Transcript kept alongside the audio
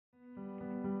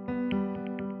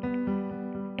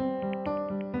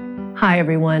Hi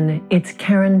everyone, it's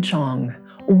Karen Chong.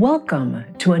 Welcome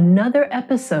to another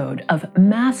episode of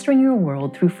Mastering Your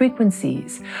World Through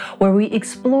Frequencies, where we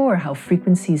explore how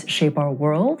frequencies shape our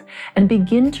world and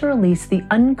begin to release the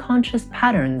unconscious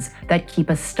patterns that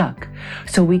keep us stuck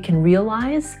so we can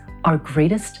realize our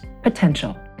greatest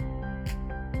potential.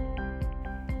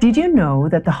 Did you know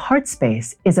that the heart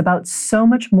space is about so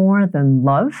much more than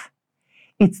love?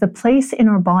 It's the place in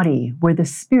our body where the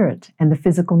spirit and the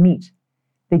physical meet,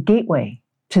 the gateway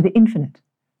to the infinite,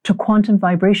 to quantum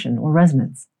vibration or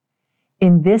resonance.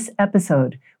 In this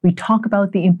episode, we talk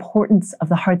about the importance of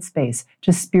the heart space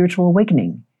to spiritual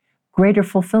awakening, greater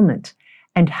fulfillment,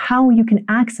 and how you can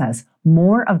access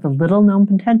more of the little-known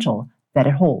potential that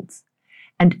it holds.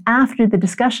 And after the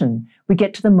discussion, we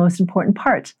get to the most important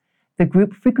part. The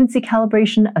group frequency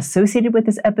calibration associated with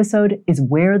this episode is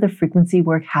where the frequency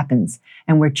work happens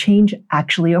and where change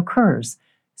actually occurs.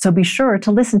 So be sure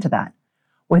to listen to that.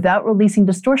 Without releasing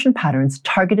distortion patterns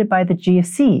targeted by the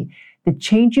GFC, the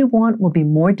change you want will be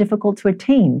more difficult to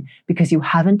attain because you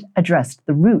haven't addressed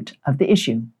the root of the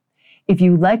issue. If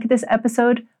you like this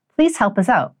episode, please help us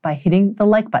out by hitting the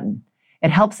like button.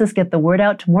 It helps us get the word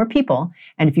out to more people,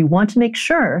 and if you want to make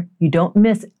sure you don't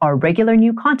miss our regular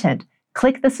new content,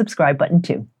 click the subscribe button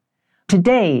too.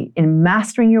 Today, in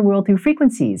Mastering Your World Through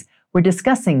Frequencies, we're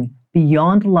discussing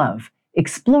Beyond Love,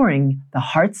 exploring the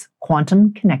heart's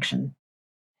quantum connection.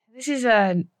 This is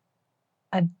I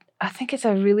think it's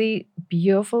a really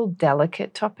beautiful,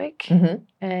 delicate topic.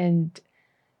 And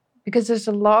because there's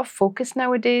a lot of focus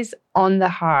nowadays on the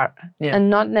heart and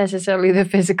not necessarily the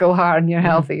physical heart and your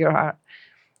health of your heart.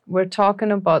 We're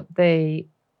talking about the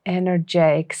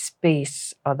energetic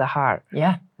space of the heart.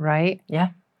 Yeah. Right? Yeah.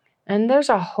 And there's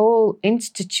a whole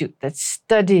institute that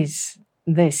studies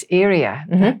this area,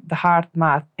 the Heart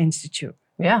Math Institute.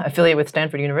 Yeah, affiliated with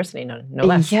Stanford University, no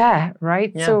less. Yeah,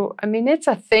 right? Yeah. So, I mean, it's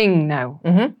a thing now.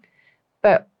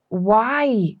 But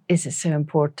why is it so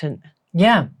important?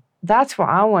 Yeah. That's what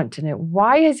I want to know.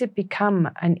 Why has it become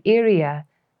an area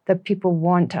that people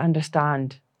want to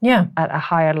understand at a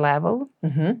higher level?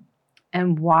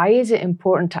 And why is it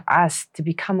important to us to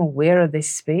become aware of this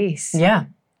space? Yeah.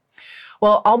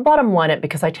 Well, I'll bottom line it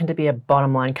because I tend to be a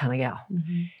bottom line kind of gal.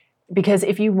 Because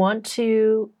if you want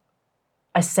to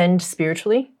ascend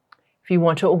spiritually, if you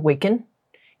want to awaken,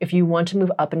 if you want to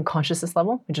move up in consciousness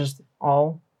level, which is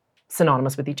all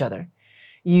synonymous with each other,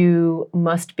 you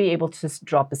must be able to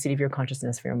drop the seat of your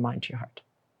consciousness from your mind to your heart.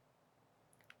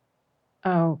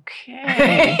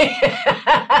 Okay.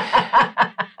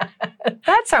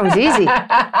 That sounds easy.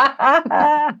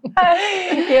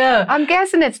 Yeah. I'm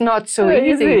guessing it's not so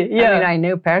easy. Yeah. I mean, I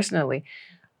know personally.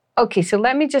 Okay, so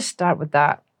let me just start with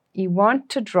that. You want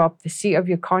to drop the seat of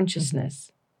your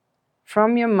consciousness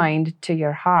from your mind to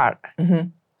your heart.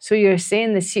 So you're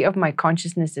saying the seat of my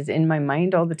consciousness is in my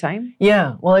mind all the time?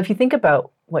 Yeah. Well, if you think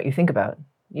about what you think about,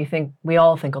 we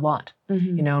all think a lot,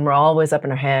 and we're always up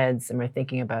in our heads and we're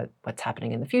thinking about what's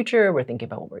happening in the future. We're thinking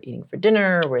about what we're eating for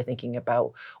dinner. We're thinking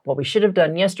about what we should have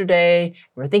done yesterday.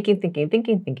 We're thinking.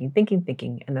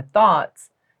 And the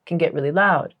thoughts can get really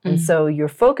loud. And so your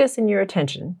focus and your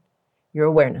attention, your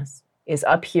awareness is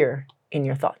up here in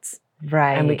your thoughts.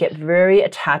 Right. And we get very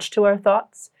attached to our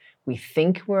thoughts. We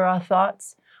think we're our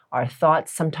thoughts. Our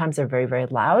thoughts sometimes are very, very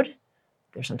loud.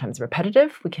 They're sometimes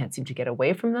repetitive. We can't seem to get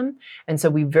away from them. And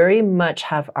so we very much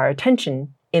have our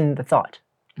attention in the thought,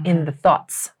 in the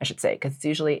thoughts, I should say, because it's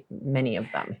usually many of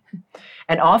them.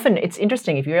 And often it's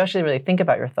interesting, if you actually really think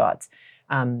about your thoughts,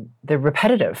 they're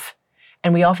repetitive.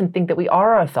 And we often think that we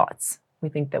are our thoughts. We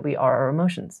think that we are our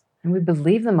emotions. And we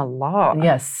believe them a lot.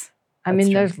 Yes. I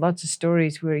mean, there's lots of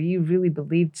stories where you really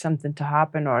believed something to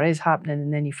happen or is happening,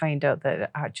 and then you find out that it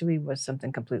actually was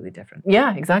something completely different.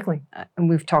 Yeah, exactly. And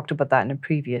we've talked about that in a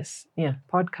previous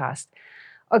podcast.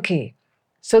 Okay,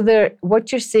 so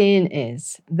what you're saying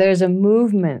is there's a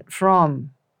movement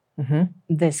from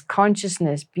this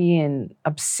consciousness being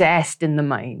obsessed in the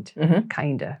mind,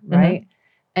 kind of, right?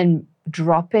 And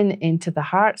dropping into the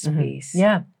heart space.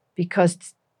 Yeah.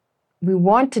 Because we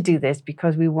want to do this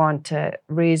because we want to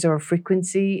raise our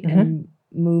frequency and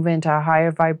move into a higher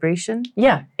vibration.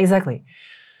 Yeah, exactly.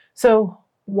 So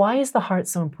why is the heart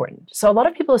so important? So a lot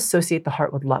of people associate the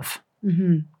heart with love.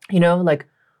 Like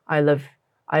I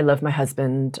love my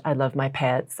husband, I love my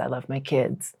pets, I love my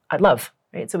kids. I love,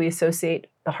 right? So we associate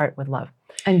the heart with love.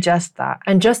 And just that.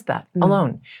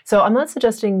 Alone. So I'm not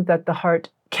suggesting that the heart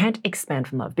can't expand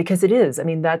from love, because it is. I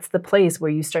mean, that's the place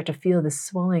where you start to feel this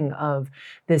swelling of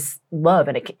this love.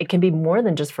 And it can be more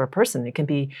than just for a person. It can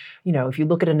be, if you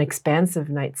look at an expansive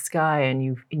night sky and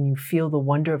you feel the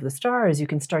wonder of the stars, you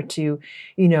can start to,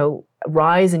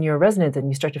 rise in your resonance, and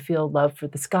you start to feel love for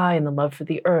the sky and the love for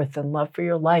the earth and love for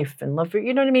your life and love for,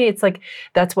 you know what I mean? It's like,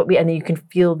 that's what and then you can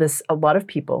feel this. A lot of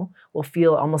people will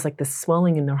feel almost like this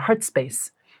swelling in their heart space.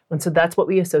 And so that's what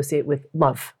we associate with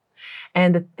love.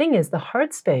 And the thing is, the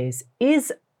heart space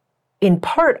is in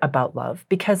part about love,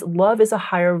 because love is a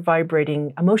higher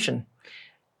vibrating emotion.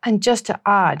 And just to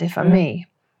add, if I may,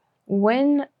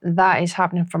 when that is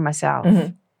happening for myself,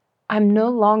 I'm no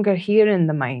longer hearing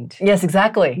the mind. Yes,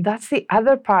 exactly. That's the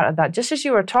other part of that. Just as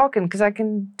you were talking, because I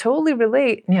can totally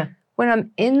relate. Yeah. When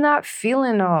I'm in that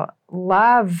feeling of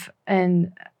love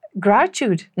and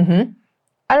gratitude,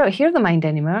 I don't hear the mind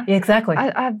anymore. Yeah, exactly.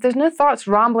 There's no thoughts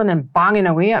rambling and banging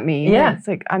away at me. Yeah. It's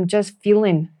like I'm just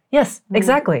feeling. Yes,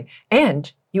 exactly.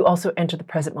 And you also enter the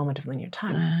present moment of linear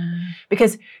time.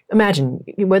 Because imagine,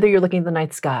 whether you're looking at the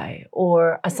night sky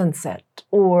or a sunset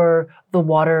or the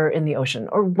water in the ocean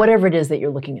or whatever it is that you're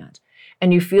looking at,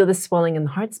 and you feel this swelling in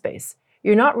the heart space,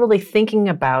 you're not really thinking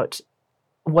about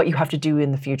what you have to do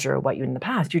in the future or what you did in the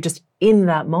past. You're just in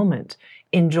that moment,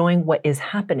 enjoying what is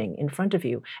happening in front of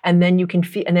you. And then you can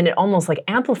feel, and then it almost like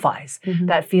amplifies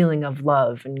that feeling of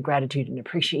love and gratitude and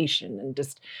appreciation and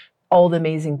just all the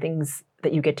amazing things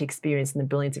that you get to experience in the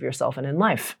brilliance of yourself and in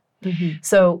life.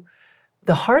 So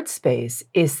the heart space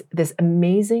is this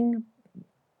amazing,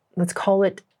 let's call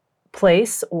it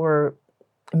place or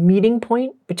meeting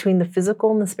point between the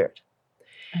physical and the spirit.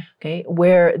 Okay,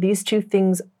 where these two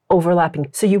things overlapping.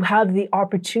 So you have the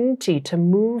opportunity to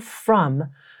move from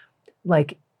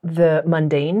like the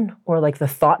mundane or like the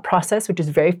thought process, which is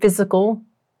very physical,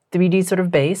 3D sort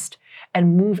of based,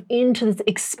 and move into this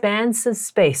expansive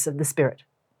space of the spirit.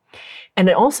 And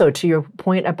also, to your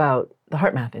point about the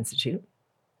HeartMath Institute,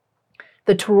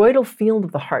 the toroidal field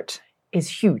of the heart is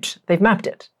huge. They've mapped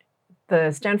it.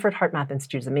 The Stanford HeartMath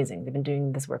Institute is amazing. They've been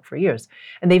doing this work for years.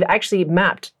 And they've actually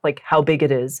mapped like how big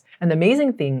it is. And the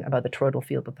amazing thing about the toroidal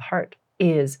field of the heart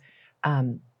is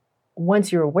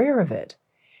once you're aware of it,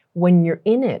 when you're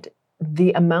in it,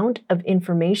 the amount of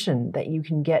information that you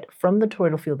can get from the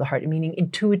toroidal field of the heart, meaning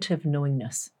intuitive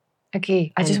knowingness.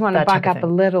 Okay, I just want to back up a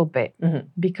little bit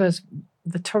because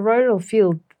the toroidal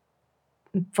field,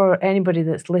 for anybody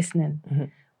that's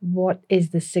listening, what is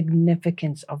the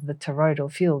significance of the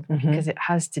toroidal field? Because it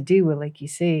has to do with, like you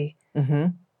say,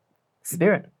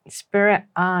 spirit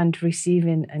and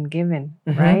receiving and giving,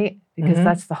 right? Because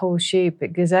that's the whole shape.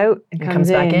 It goes out and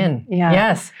comes back in. Yeah.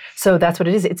 Yes. So that's what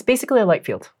it is. It's basically a light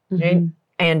field, right?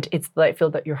 And it's the light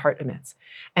field that your heart emits.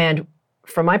 And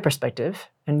from my perspective,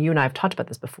 and you and I have talked about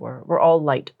this before, we're all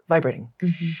light vibrating.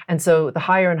 And so the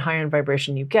higher and higher in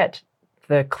vibration you get,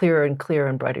 the clearer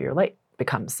and brighter your light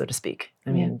becomes, so to speak. I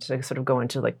mean, to sort of go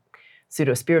into like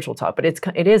pseudo-spiritual talk, but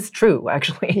it is true,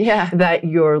 actually, that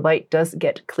your light does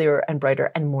get clearer and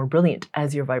brighter and more brilliant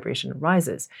as your vibration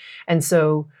rises. And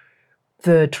so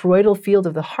the toroidal field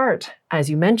of the heart, as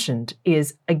you mentioned,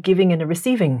 is a giving and a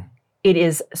receiving. It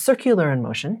is circular in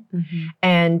motion,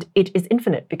 and it is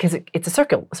infinite because it's a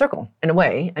circle in a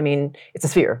way. I mean, it's a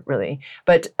sphere, really,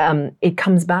 but it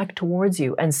comes back towards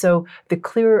you. And so the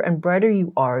clearer and brighter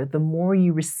you are, the more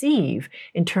you receive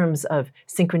in terms of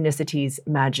synchronicities,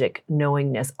 magic,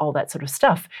 knowingness, all that sort of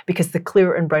stuff, because the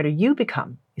clearer and brighter you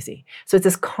become, you see. So it's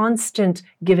this constant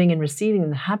giving and receiving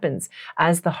that happens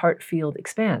as the heart field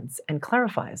expands and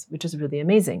clarifies, which is really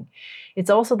amazing. It's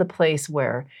also the place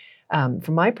where,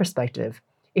 from my perspective,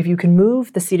 if you can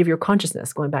move the seat of your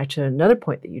consciousness, going back to another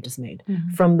point that you just made,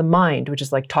 from the mind, which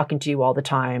is like talking to you all the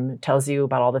time, tells you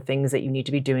about all the things that you need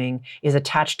to be doing, is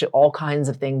attached to all kinds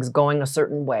of things going a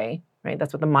certain way, right?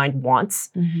 That's what the mind wants.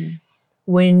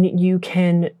 When you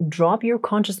can drop your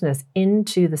consciousness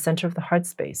into the center of the heart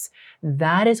space,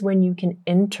 that is when you can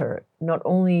enter not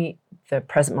only the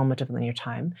present moment of linear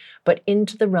time, but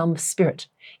into the realm of spirit,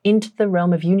 into the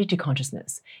realm of unity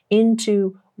consciousness,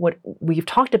 into what we've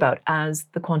talked about as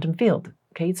the quantum field.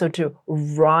 Okay, so to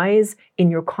rise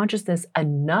in your consciousness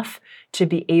enough to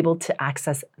be able to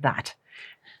access that.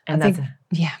 And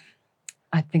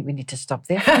I think we need to stop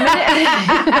there for a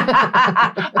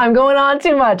minute. I'm going on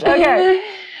too much. Okay.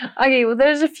 Okay, well,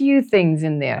 there's a few things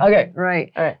in there. Okay.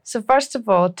 Right. All right. So first of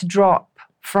all, to drop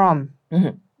from,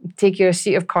 take your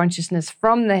seat of consciousness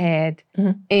from the head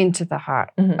into the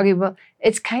heart. Okay, well,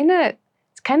 it's kind of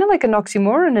like an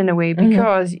oxymoron in a way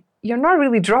because you're not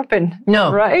really dropping.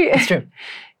 No. Right? That's true.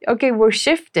 Okay, we're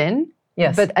shifting.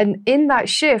 Yes. But in that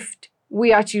shift,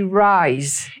 we actually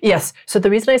rise. Yes. So the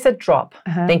reason I said drop,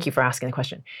 thank you for asking the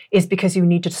question, is because you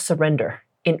need to surrender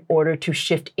in order to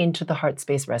shift into the heart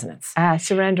space resonance.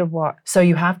 Surrender what? So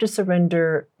you have to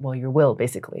surrender, well, your will,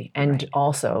 basically, and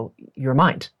also your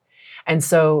mind. And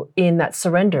so in that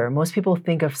surrender, most people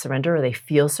think of surrender, or they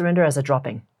feel surrender as a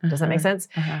dropping. Does that make sense?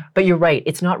 But you're right.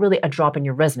 It's not really a drop in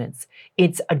your resonance.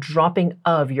 It's a dropping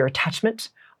of your attachment,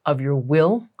 of your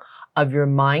will, of your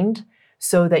mind,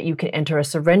 so that you can enter a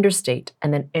surrender state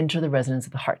and then enter the resonance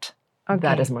of the heart. Okay.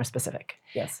 That is more specific.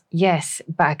 Yes. Yes,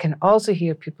 but I can also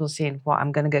hear people saying, well,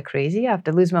 I'm going to go crazy. I have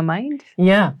to lose my mind.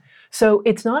 Yeah. So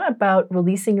it's not about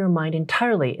releasing your mind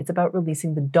entirely. It's about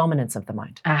releasing the dominance of the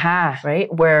mind. Right?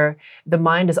 Where the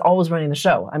mind is always running the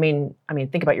show. I mean,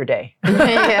 think about your day.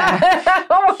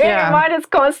 Your mind is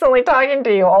constantly talking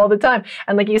to you all the time.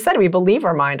 And like you said, we believe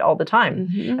our mind all the time.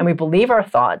 And we believe our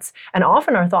thoughts. And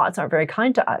often our thoughts aren't very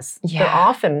kind to us. They're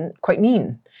often quite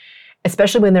mean,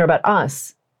 especially when they're about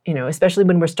us. Especially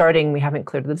when we're starting, we haven't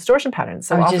cleared the distortion patterns.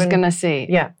 So I was just going to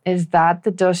say, is that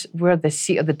where the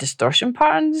seat of the distortion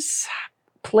patterns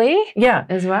play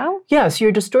as well? Yeah, so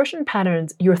your distortion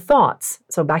patterns, your thoughts,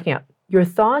 so backing up, your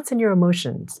thoughts and your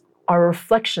emotions are a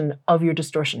reflection of your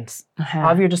distortions,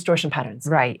 of your distortion patterns.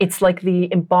 Right. It's like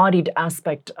the embodied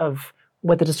aspect of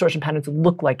what the distortion patterns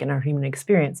look like in our human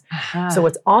experience. So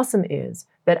what's awesome is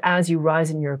that as you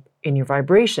rise in your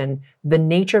vibration, the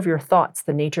nature of your thoughts,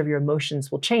 the nature of your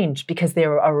emotions will change because they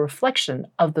are a reflection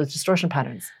of those distortion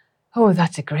patterns. Oh,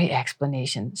 that's a great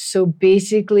explanation. So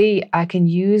basically, I can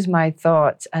use my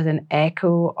thoughts as an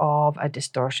echo of a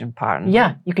distortion pattern.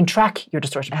 Yeah, you can track your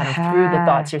distortion pattern through the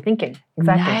thoughts you're thinking.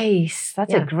 Exactly. Nice.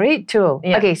 That's a great tool.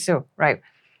 Yeah. Okay, so,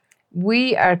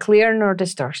 we are clear in our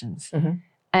distortions.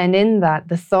 And in that,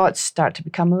 the thoughts start to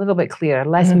become a little bit clearer,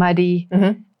 less muddy.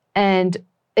 And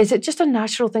is it just a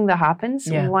natural thing that happens?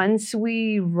 Once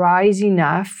we rise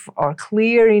enough or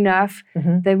clear enough,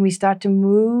 then we start to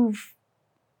move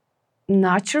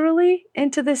naturally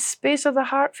into this space of the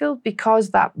heart field because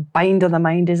that bind of the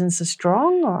mind isn't so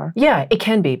strong? Or yeah, it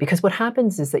can be, because what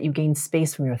happens is that you gain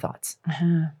space from your thoughts,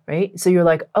 right? So you're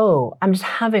like, oh, I'm just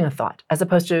having a thought, as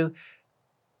opposed to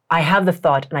I have the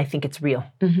thought and I think it's real,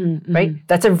 right?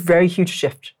 That's a very huge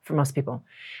shift for most people.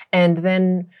 And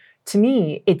then to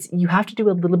me, you have to do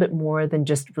a little bit more than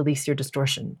just release your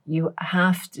distortion. You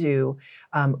have to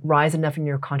rise enough in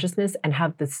your consciousness and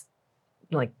have this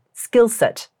skill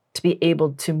set to be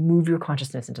able to move your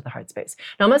consciousness into the heart space.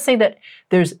 Now, I'm not saying that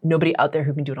there's nobody out there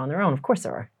who can do it on their own. Of course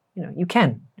there are. You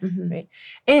can, right?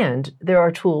 And there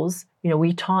are tools.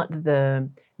 We taught the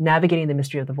Navigating the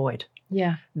Mystery of the Void.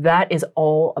 Yeah. That is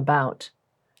all about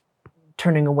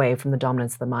turning away from the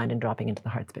dominance of the mind and dropping into the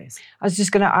heart space. I was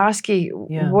just going to ask you,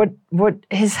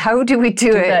 how do we do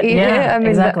it? That,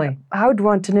 exactly. I would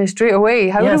want to know straight away,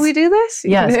 how do we do this?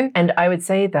 Yes, and I would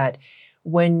say that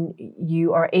when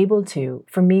you are able to,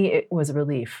 for me, it was a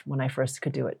relief when I first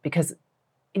could do it, because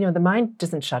the mind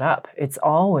doesn't shut up. It's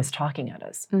always talking at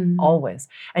us, always.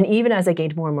 And even as I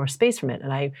gained more and more space from it,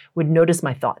 and I would notice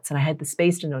my thoughts, and I had the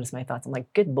space to notice my thoughts, I'm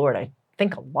like, good Lord, I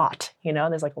think a lot,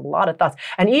 there's a lot of thoughts.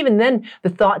 And even then, the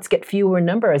thoughts get fewer in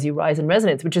number as you rise in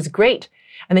resonance, which is great.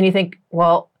 And then you think,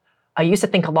 well, I used to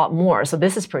think a lot more, so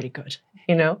this is pretty good,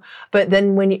 But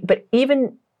then but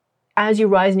even as you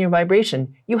rise in your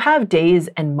vibration, you have days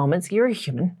and moments, you're a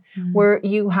human, where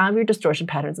you have your distortion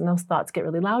patterns and those thoughts get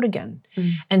really loud again.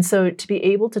 And so to be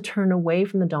able to turn away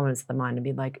from the dominance of the mind and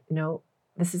be like, no,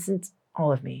 this isn't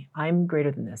all of me. I'm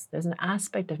greater than this. There's an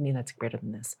aspect of me that's greater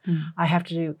than this. I have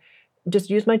to just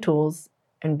use my tools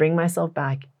and bring myself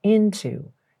back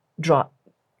into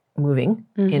moving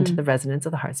into the resonance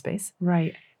of the heart space.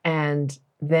 Right. And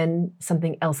then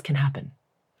something else can happen.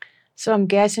 So I'm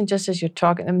guessing, just as you're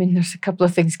talking, there's a couple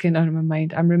of things going on in my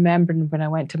mind. I'm remembering when I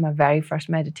went to my very first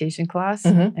meditation class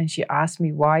and she asked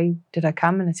me, why did I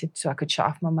come? And I said, so I could shut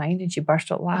off my mind. And she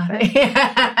burst out laughing.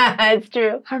 Yeah, it's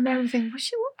true. I remember thinking, was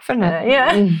she laughing at?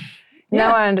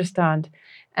 Now I understand.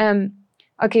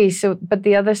 Okay, so, but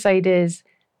the other side is,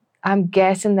 I'm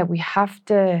guessing that we have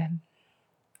to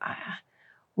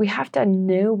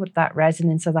know what that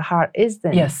resonance of the heart is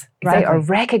then. Yes, exactly. Right? Or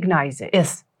recognize it.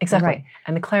 Yes, exactly. Right.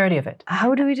 And the clarity of it.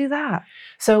 How do we do that?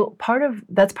 So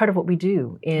that's part of what we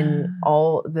do in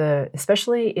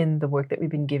especially in the work that we've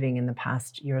been giving in the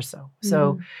past year or so.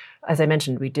 So as I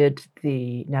mentioned, we did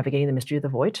the Navigating the Mystery of the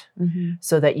Void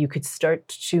so that you could start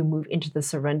to move into the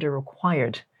surrender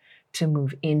required to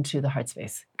move into the heart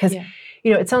space. Because,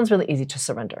 it sounds really easy to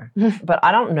surrender, but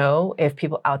I don't know if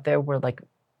people out there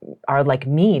are like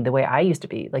me, the way I used to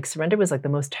be. Like, surrender was like the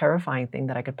most terrifying thing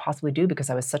that I could possibly do because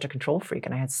I was such a control freak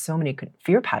and I had so many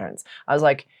fear patterns. I was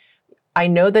like, I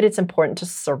know that it's important to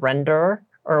surrender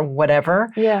or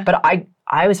whatever. Yeah. But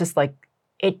I was just like,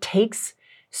 it takes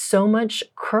so much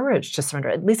courage to surrender.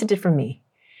 At least it did for me.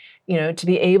 You know, to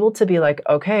be able to be like,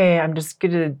 okay, I'm just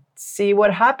going to see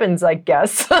what happens, I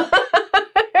guess.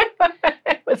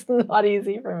 It was not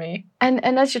easy for me. And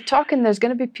as you're talking, there's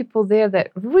going to be people there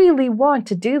that really want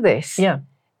to do this. Yeah.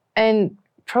 And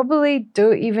probably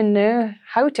don't even know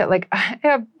how to. Like,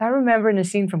 I remember in a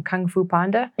scene from Kung Fu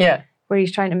Panda. Yeah. Where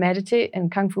he's trying to meditate,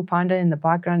 and Kung Fu Panda in the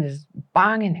background is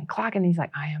banging and clacking. He's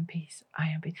like, I am peace, I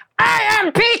am peace, I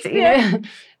am peace. You know?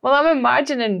 Well, I'm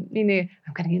imagining, you know,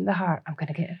 I'm going to get in the heart. I'm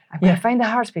going to find the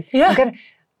heart space. Yeah.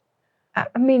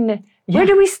 I mean, where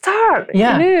do we start?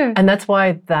 Yeah. You know? And that's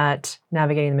why that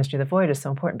navigating the mystery of the void is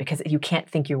so important, because you can't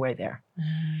think your way there.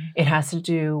 It has to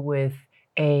do with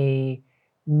a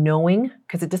knowing,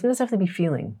 because it doesn't necessarily be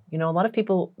feeling. You know, a lot of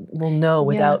people will know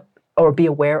without or be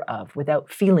aware of without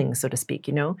feeling, so to speak,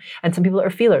 you know? And some people are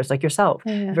feelers like yourself,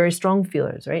 very strong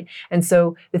feelers, right? And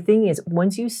so the thing is,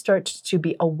 once you start to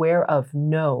be aware of,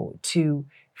 know, to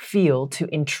feel, to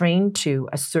entrain to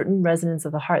a certain resonance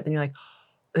of the heart, then you're like,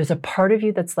 there's a part of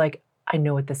you that's like, I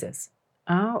know what this is.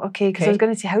 Oh, okay. Because I was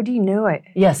going to say, how do you know it?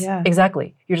 Yes,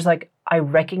 exactly. You're just like, I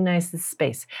recognize this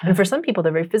space. And for some people,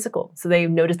 they're very physical. So they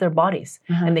notice their bodies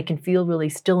and they can feel really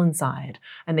still inside,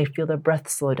 and they feel their breath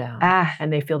slow down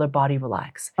and they feel their body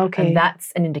relax. Okay. And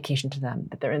that's an indication to them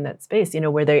that they're in that space, you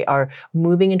know, where they are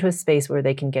moving into a space where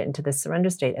they can get into this surrender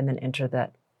state and then enter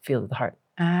that field of the heart.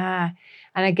 And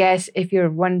I guess if you're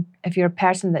a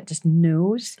person that just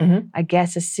knows, I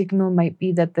guess a signal might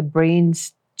be that the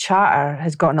brain's chatter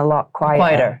has gotten a lot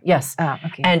quieter. Yes.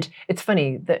 Okay. And it's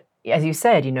funny that, as you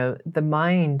said, you know, the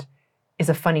mind is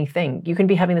a funny thing. You can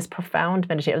be having this profound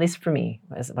meditation, at least for me,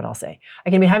 is what I'll say. I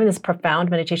can be having this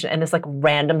profound meditation and this like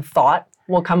random thought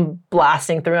will come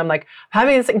blasting through. I'm like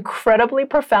having this incredibly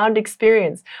profound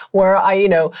experience where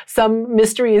some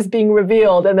mystery is being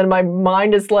revealed, and then my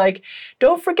mind is like,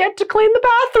 don't forget to clean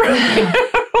the bathroom.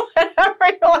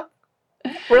 Whatever. You're like,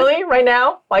 really? Right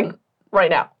now? Like, right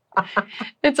now.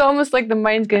 It's almost like the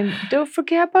mind's going, don't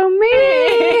forget about me.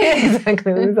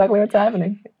 Exactly. That's exactly what's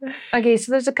happening. Okay, so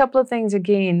there's a couple of things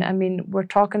again. I mean, we're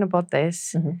talking about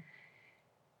this.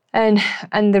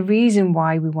 And the reason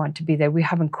why we want to be there, we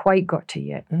haven't quite got to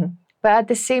yet. But at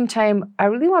the same time, I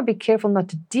really want to be careful not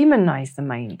to demonize the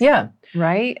mind. Yeah.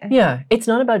 Right? Yeah. It's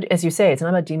not about, as you say, it's not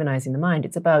about demonizing the mind.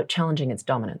 It's about challenging its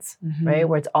dominance, right?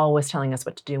 Where it's always telling us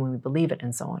what to do when we believe it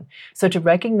and so on. So to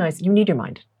recognize, you need your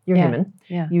mind. You're human.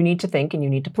 Yeah. You need to think and you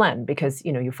need to plan because,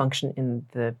 you know, you function in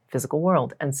the physical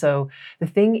world. And so the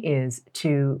thing is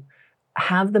to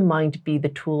have the mind be the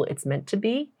tool it's meant to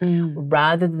be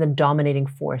rather than the dominating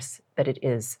force that it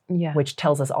is, which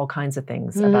tells us all kinds of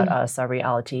things about us, our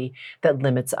reality, that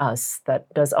limits us,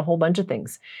 that does a whole bunch of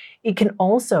things. It can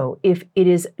also, if it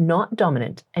is not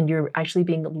dominant and you're actually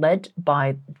being led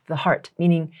by the heart,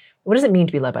 meaning, what does it mean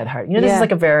to be led by the heart? You know, this is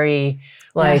like a very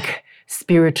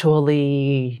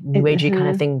spiritually new agey kind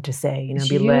of thing to say, you know,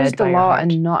 be led by your heart.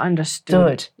 And not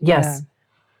understood. Yes. Yeah.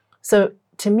 So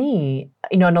to me,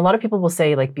 you know, and a lot of people will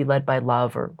say like be led by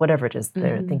love or whatever it is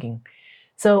they're thinking.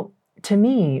 So to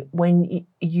me, when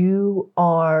you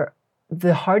are,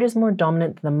 the heart is more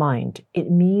dominant than the mind, it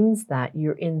means that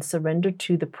you're in surrender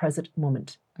to the present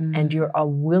moment and you're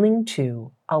willing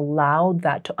to allow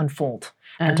that to unfold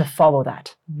and to follow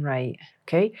that. Right.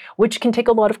 Okay. Which can take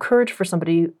a lot of courage for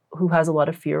somebody who has a lot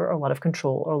of fear or a lot of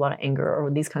control or a lot of anger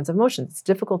or these kinds of emotions. It's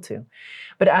difficult to.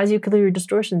 But as you clear your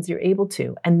distortions, you're able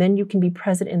to. And then you can be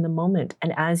present in the moment.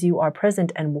 And as you are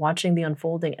present and watching the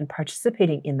unfolding and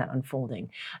participating in that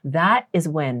unfolding, that is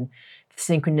when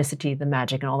synchronicity, the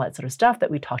magic, and all that sort of stuff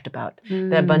that we talked about,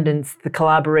 the abundance, the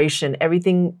collaboration,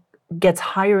 everything gets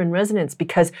higher in resonance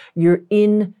because you're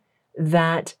in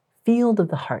that field of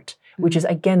the heart, which is,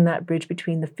 again, that bridge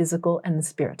between the physical and the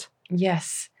spirit.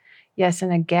 Yes. Yes.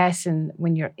 And I guess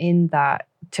when you're in that,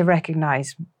 to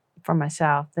recognize for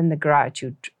myself, then the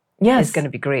gratitude is going to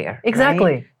be greater.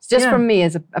 Exactly. Right? It's just for me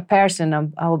as a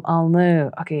person, I'll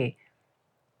know, okay,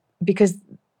 because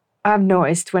I've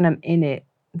noticed when I'm in it,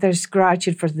 there's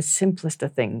gratitude for the simplest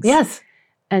of things. Yes.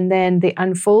 And then the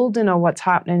unfolding of what's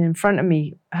happening in front of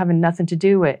me, having nothing to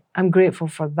do with, I'm grateful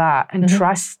for that and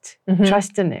trust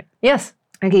in it. Yes.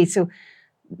 Okay, so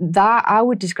that I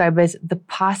would describe as the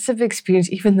passive experience,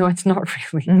 even though it's not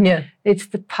really. Yeah. It's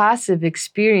the passive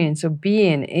experience of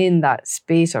being in that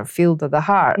space or field of the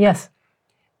heart. Yes.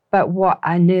 But what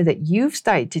I know that you've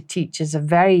started to teach is a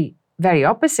very, very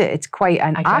opposite. It's quite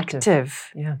an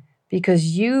active. Yeah.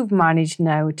 Because you've managed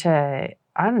now to,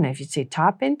 I don't know if you'd say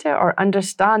tap into or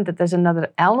understand that there's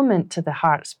another element to the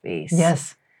heart space.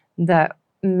 Yes. That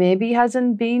maybe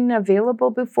hasn't been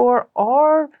available before,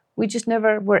 or we just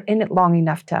never were in it long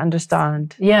enough to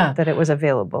understand that it was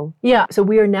available. Yeah. So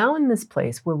we are now in this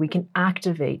place where we can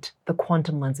activate the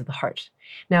quantum lens of the heart.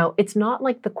 Now, it's not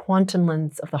like the quantum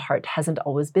lens of the heart hasn't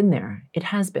always been there. It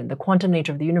has been. The quantum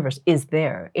nature of the universe is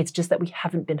there. It's just that we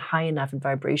haven't been high enough in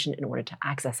vibration in order to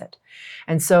access it.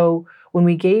 And so when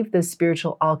we gave the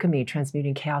spiritual alchemy,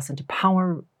 transmuting chaos into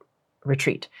power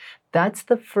retreat, that's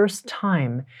the first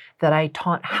time that I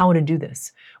taught how to do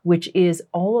this, which is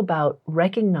all about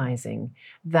recognizing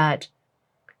that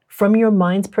from your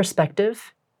mind's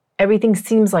perspective, everything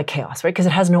seems like chaos, right? Because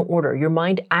it has no order. Your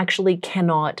mind actually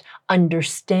cannot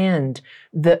understand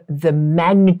the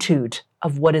magnitude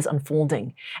of what is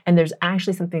unfolding. And there's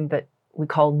actually something that we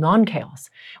call non-chaos,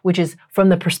 which is from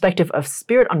the perspective of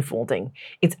spirit unfolding.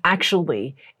 It's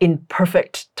actually in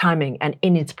perfect timing and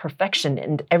in its perfection,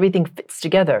 and everything fits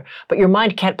together. But your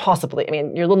mind can't possibly,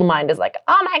 your little mind is like,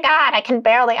 oh my God, I can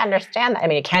barely understand that.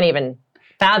 You can't even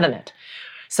fathom it.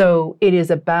 So it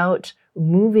is about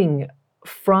moving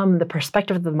from the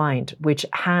perspective of the mind, which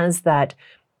has that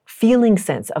feeling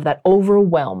sense of that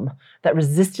overwhelm, that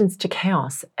resistance to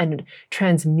chaos, and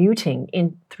transmuting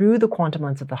in through the quantum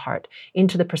lens of the heart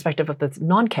into the perspective of the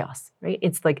non-chaos, right?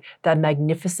 It's like that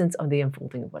magnificence of the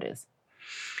unfolding of what is.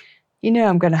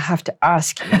 I'm going to have to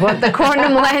ask you what the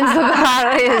quantum lens of the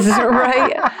heart is,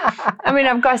 right?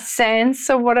 I've got a sense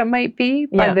of what it might be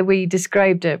by the way you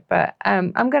described it, but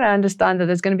I'm going to understand that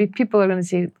there's going to be people who are going to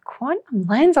say, quantum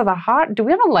lens of the heart? Do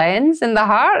we have a lens in the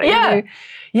heart? Yeah.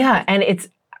 Yeah. And it's,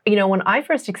 when I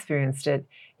first experienced it,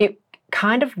 it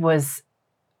was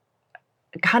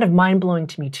mind-blowing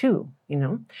to me too,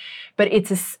 But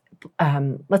it's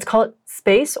let's call it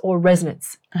space or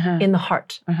resonance in the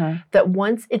heart that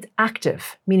once it's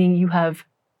active, meaning you have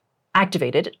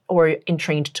activated or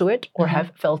entrained to it or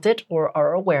have felt it or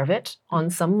are aware of it on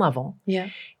some level,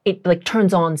 it like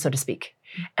turns on, so to speak.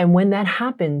 And when that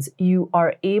happens, you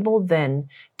are able then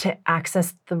to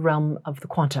access the realm of the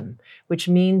quantum, which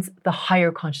means the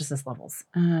higher consciousness levels.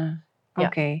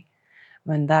 Okay.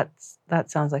 That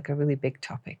sounds like a really big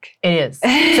topic. It is. So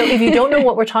if you don't know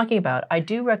what we're talking about, I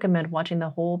do recommend watching the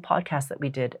whole podcast that we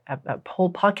did, a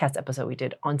whole podcast episode we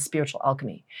did on spiritual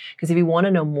alchemy. Because if you want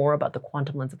to know more about the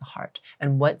quantum lens of the heart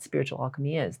and what spiritual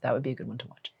alchemy is, that would be a good one to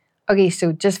watch. Okay,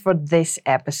 so just for this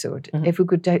episode, if we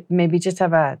could maybe just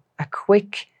have a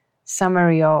quick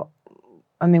summary of,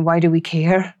 why do we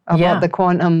care about the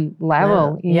quantum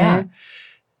level? You know?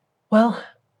 Well,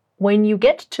 when you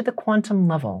get to the quantum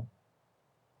level,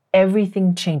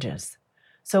 everything changes.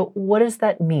 So what does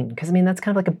that mean? Because that's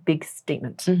kind of like a big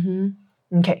statement.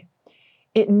 Okay.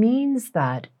 It means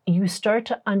that you start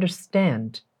to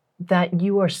understand that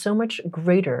you are so much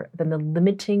greater than the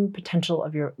limiting potential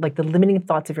of the limiting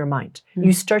thoughts of your mind.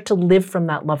 You start to live from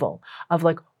that level of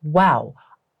like, wow,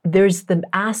 there's the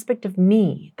aspect of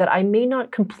me that I may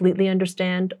not completely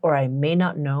understand or I may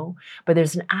not know, but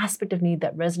there's an aspect of me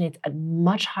that resonates at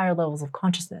much higher levels of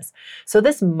consciousness. So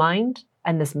this mind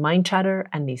and this mind chatter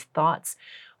and these thoughts,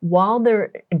 while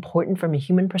they're important from a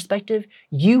human perspective,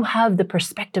 you have the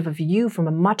perspective of you from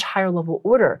a much higher level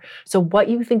order. So what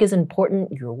you think is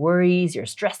important, your worries, your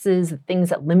stresses, the things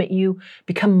that limit you,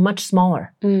 become much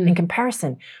smaller in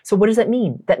comparison. So what does that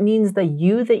mean? That means the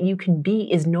you that you can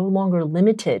be is no longer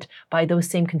limited by those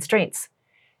same constraints.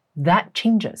 That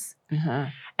changes.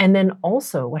 And then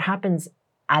also what happens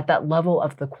at that level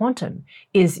of the quantum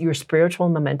is your spiritual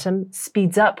momentum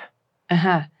speeds up.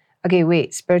 Okay,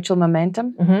 wait, spiritual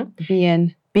momentum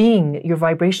being your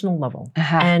vibrational level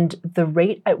and the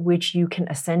rate at which you can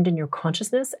ascend in your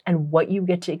consciousness and what you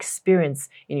get to experience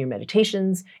in your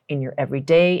meditations, in your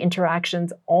everyday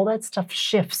interactions, all that stuff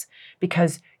shifts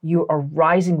because you are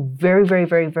rising very, very,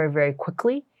 very, very, very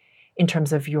quickly in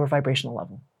terms of your vibrational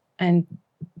level. And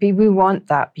we want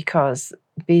that because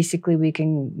basically we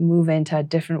can move into a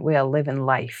different way of living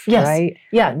life, right?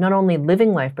 Yeah, not only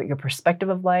living life, but your perspective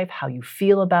of life, how you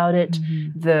feel about it,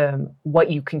 what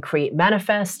you can create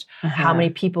manifest, how many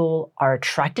people are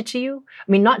attracted to you.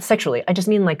 Not sexually. I just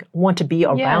mean like want to be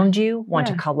around you, want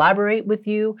to collaborate with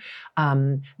you.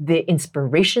 The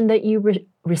inspiration that you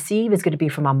receive is going to be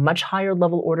from a much higher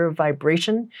level order of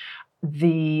vibration.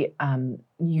 This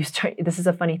is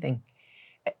a funny thing.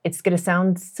 It's going to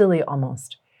sound silly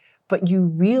almost, but you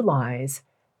realize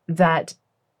that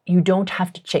you don't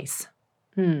have to chase,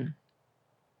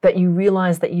 that you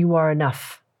realize that you are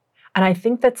enough. And I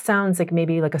think that sounds like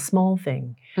maybe like a small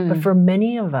thing, but for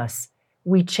many of us,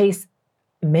 we chase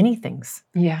many things,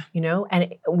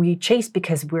 and we chase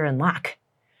because we're in lack.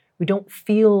 We don't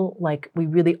feel like we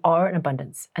really are in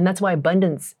abundance. And that's why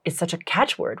abundance is such a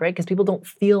catchword, right? Because people don't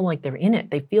feel like they're in it.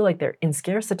 They feel like they're in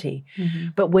scarcity.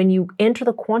 But when you enter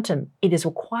the quantum, it is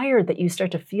required that you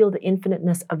start to feel the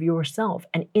infiniteness of yourself.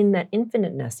 And in that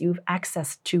infiniteness, you have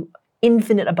access to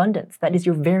infinite abundance. That is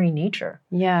your very nature.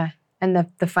 Yeah. And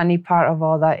the funny part of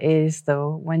all that is,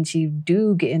 though, once you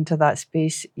do get into that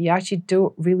space, you actually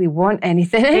don't really want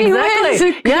anything anyway.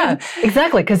 Exactly. Yeah,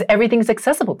 exactly. Because everything's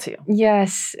accessible to you.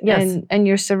 Yes. And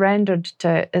you're surrendered to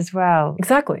it as well.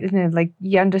 Exactly. Isn't it? Like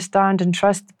you understand and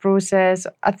trust the process.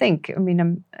 I think.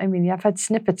 I've had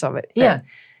snippets of it. Yeah.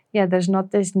 Yeah, there's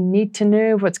not this need to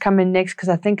know what's coming next because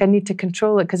I think I need to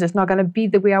control it because it's not going to be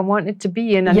the way I want it to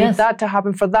be. And I need that to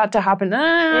happen for that to happen.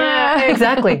 Yeah,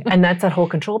 exactly. And that's that whole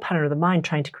control pattern of the mind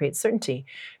trying to create certainty.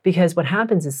 Because what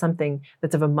happens is something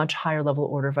that's of a much higher level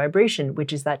order vibration,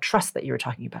 which is that trust that you were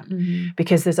talking about.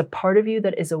 Because there's a part of you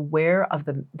that is aware of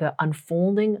the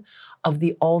unfolding of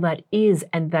the all that is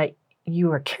and that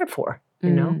you are cared for,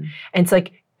 you know? And it's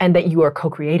like, and that you are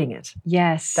co-creating it.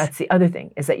 Yes. That's the other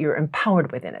thing, is that you're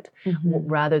empowered within it,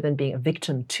 rather than being a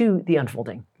victim to the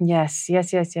unfolding. Yes.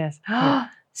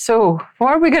 So, what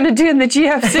are we going to do in the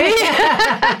GFC?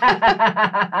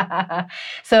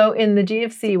 So in the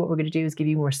GFC, what we're going to do is give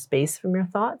you more space from your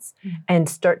thoughts and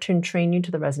start to entrain you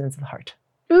to the resonance of the heart.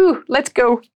 Ooh, let's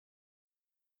go.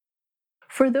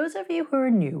 For those of you who are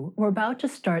new, we're about to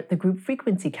start the group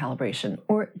frequency calibration,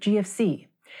 or GFC.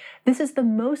 This is the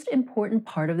most important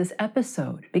part of this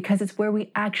episode because it's where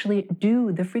we actually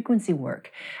do the frequency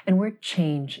work and where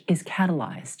change is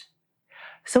catalyzed.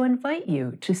 So I invite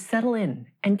you to settle in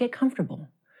and get comfortable.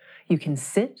 You can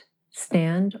sit,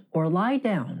 stand, or lie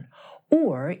down,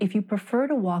 or if you prefer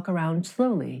to walk around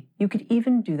slowly, you could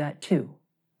even do that too.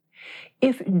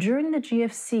 If during the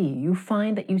GFC you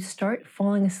find that you start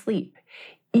falling asleep,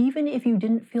 even if you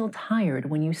didn't feel tired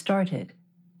when you started,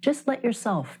 just let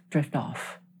yourself drift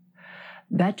off.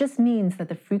 That just means that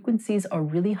the frequencies are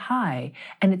really high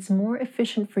and it's more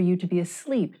efficient for you to be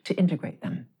asleep to integrate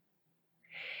them.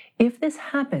 If this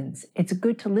happens, it's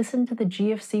good to listen to the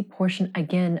GFC portion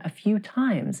again a few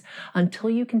times until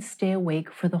you can stay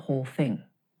awake for the whole thing.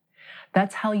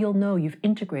 That's how you'll know you've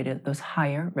integrated those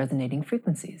higher resonating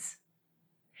frequencies.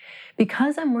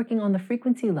 Because I'm working on the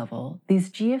frequency level, these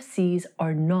GFCs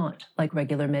are not like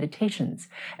regular meditations,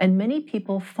 and many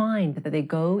people find that they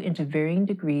go into varying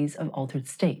degrees of altered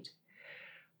state.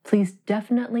 Please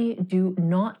definitely do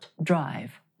not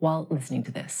drive while listening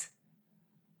to this.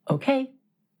 Okay,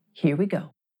 here we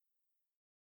go.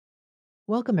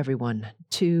 Welcome, everyone,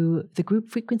 to the group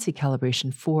frequency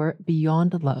calibration for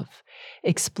Beyond Love,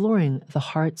 exploring the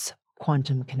heart's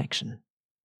quantum connection.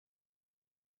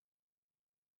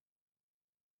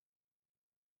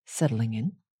 Settling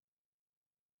in,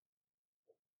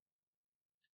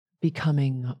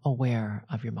 becoming aware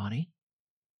of your body.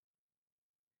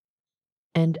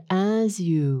 And as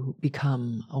you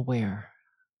become aware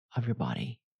of your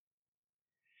body,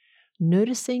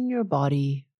 noticing your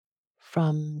body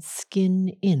from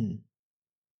skin in,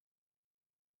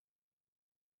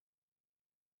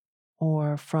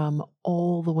 or from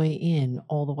all the way in,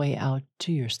 all the way out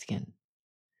to your skin.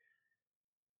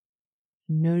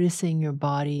 Noticing your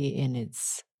body in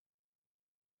its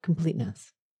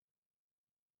completeness.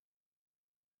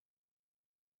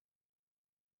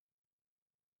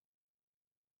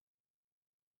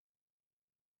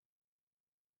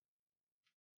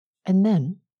 And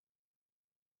then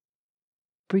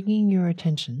bringing your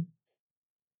attention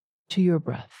to your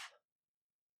breath.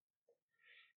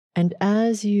 And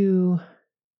as you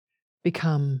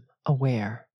become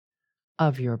aware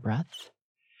of your breath,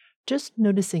 just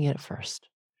noticing it first,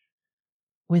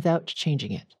 without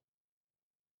changing it.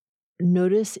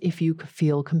 Notice if you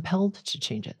feel compelled to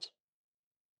change it.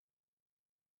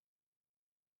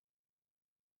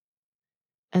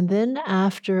 And then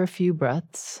after a few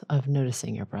breaths of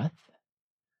noticing your breath,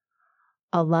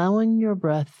 allowing your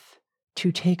breath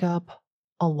to take up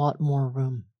a lot more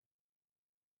room,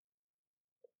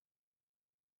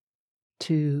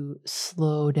 to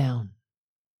slow down,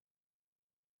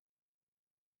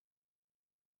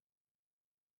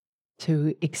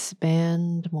 to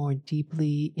expand more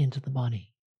deeply into the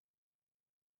body.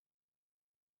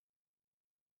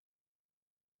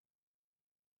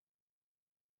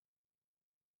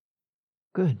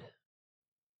 Good.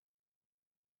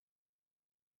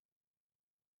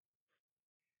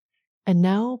 And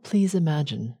now please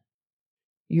imagine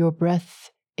your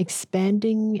breath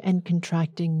expanding and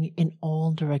contracting in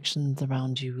all directions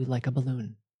around you like a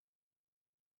balloon.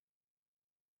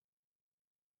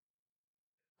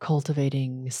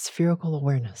 Cultivating spherical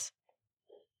awareness.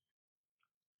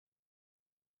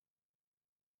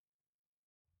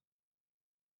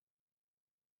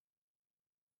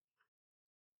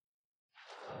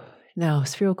 Now,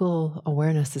 spherical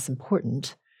awareness is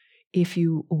important if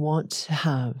you want to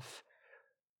have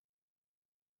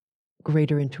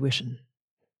greater intuition,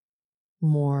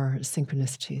 more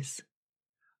synchronicities,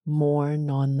 more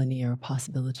nonlinear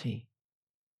possibility.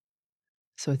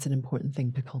 So it's an important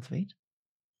thing to cultivate.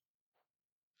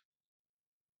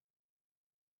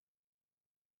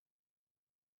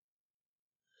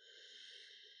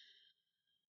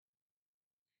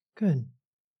 Good.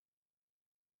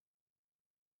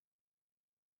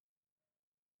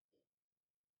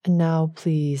 And now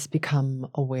please become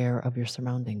aware of your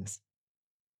surroundings.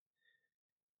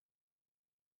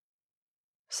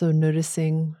 So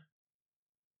noticing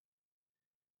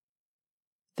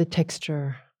the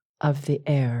texture of the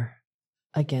air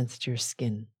against your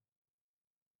skin.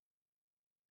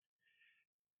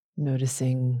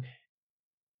 Noticing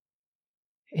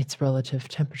its relative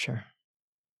temperature.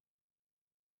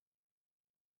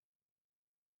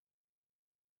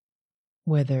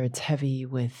 Whether it's heavy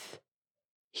with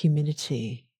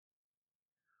humidity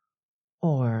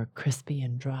or crispy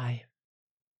and dry.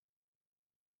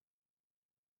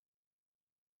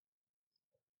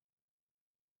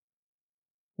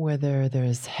 Whether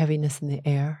there's heaviness in the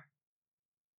air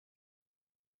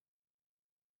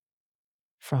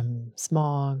from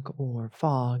smog or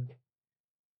fog.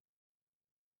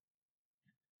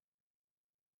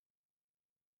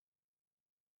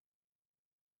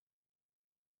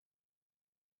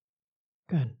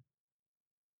 Good.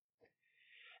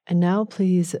 And now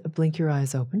please blink your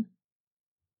eyes open,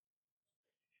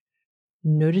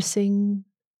 noticing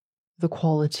the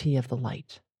quality of the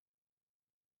light.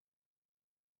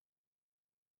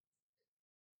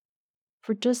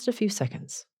 For just a few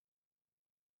seconds.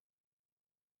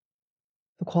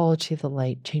 The quality of the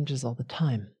light changes all the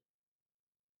time,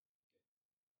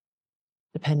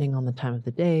 depending on the time of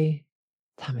the day,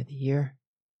 time of the year,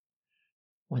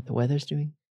 what the weather's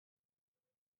doing.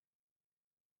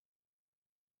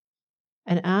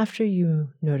 And after you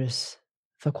notice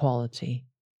the quality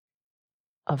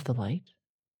of the light,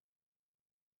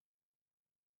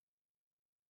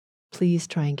 please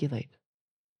triangulate.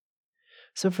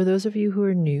 So for those of you who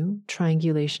are new,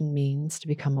 triangulation means to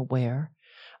become aware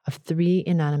of 3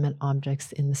 inanimate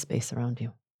objects in the space around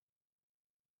you.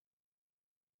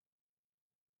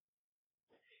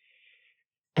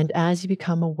 And as you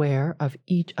become aware of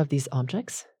each of these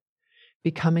objects,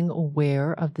 becoming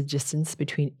aware of the distance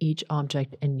between each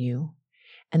object and you,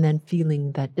 and then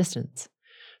feeling that distance.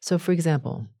 So for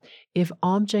example, if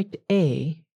object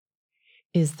A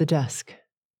is the desk,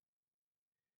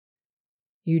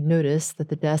 you'd notice that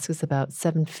the desk is about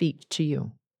 7 feet to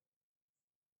you.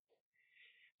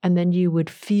 And then you would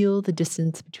feel the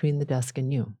distance between the desk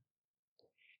and you.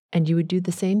 And you would do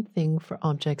the same thing for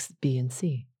objects B and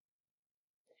C.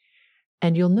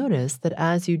 And you'll notice that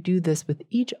as you do this with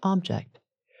each object,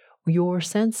 your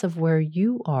sense of where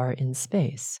you are in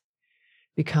space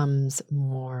becomes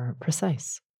more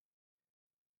precise,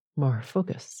 more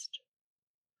focused,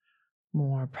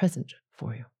 more present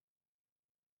for you.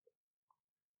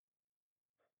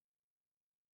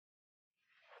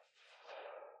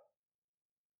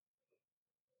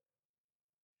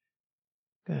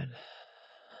 Good.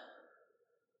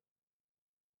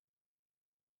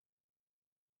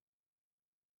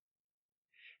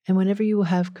 And whenever you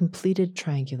have completed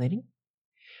triangulating,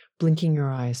 blinking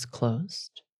your eyes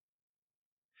closed,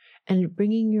 and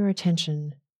bringing your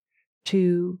attention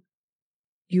to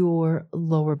your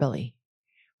lower belly,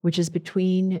 which is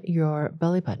between your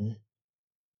belly button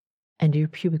and your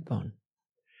pubic bone,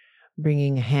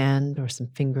 bringing a hand or some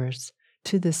fingers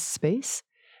to this space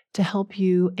to help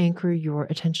you anchor your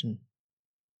attention.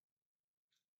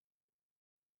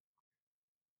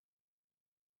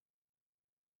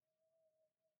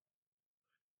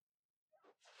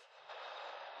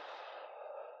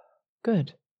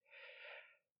 Good.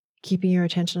 Keeping your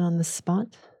attention on this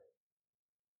spot.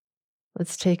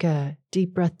 Let's take a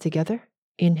deep breath together,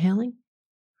 inhaling,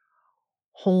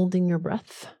 holding your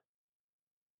breath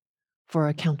for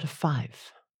a count of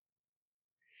 5.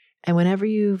 And whenever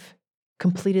you've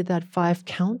completed that 5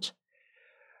 count,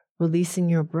 releasing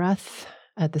your breath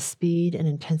at the speed and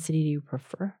intensity you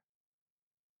prefer,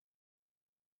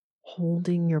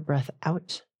 holding your breath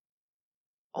out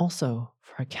also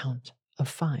for a count of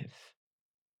 5.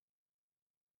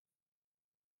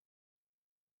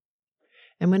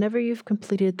 And whenever you've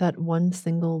completed that one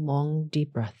single long,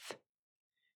 deep breath,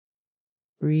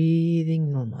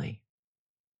 breathing normally.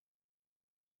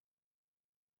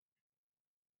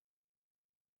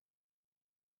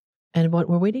 And what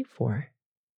we're waiting for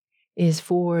is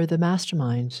for the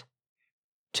mastermind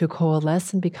to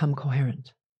coalesce and become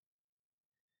coherent.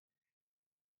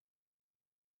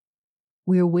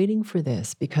 We are waiting for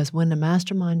this because when a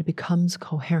mastermind becomes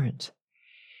coherent,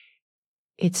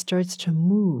 it starts to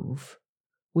move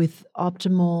with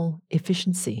optimal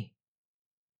efficiency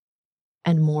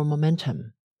and more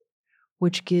momentum,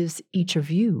 which gives each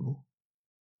of you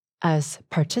as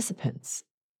participants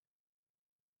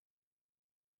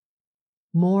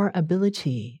more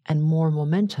ability and more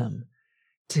momentum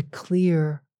to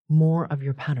clear more of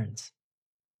your patterns.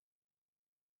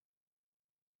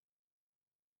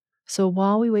 So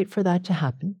while we wait for that to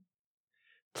happen,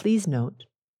 please note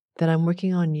that I'm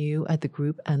working on you at the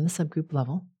group and the subgroup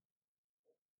level,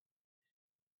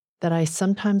 that I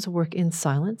sometimes work in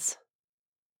silence,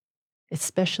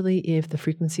 especially if the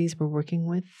frequencies we're working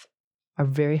with are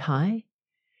very high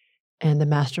and the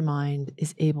mastermind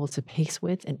is able to pace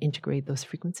with and integrate those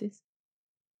frequencies.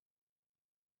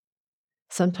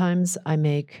 Sometimes I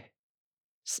make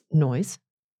noise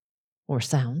or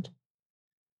sound.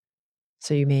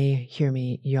 So you may hear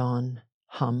me yawn,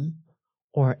 hum,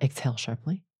 or exhale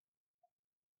sharply.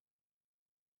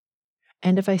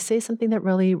 And if I say something that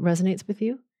really resonates with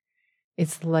you,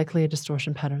 it's likely a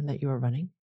distortion pattern that you are running.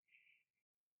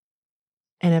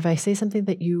 And if I say something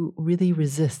that you really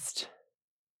resist,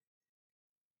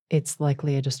 it's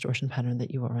likely a distortion pattern that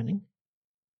you are running.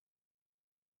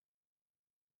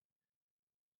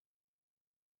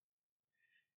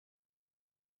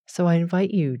 So I invite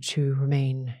you to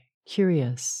remain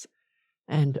curious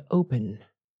and open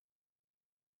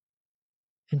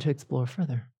and to explore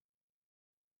further.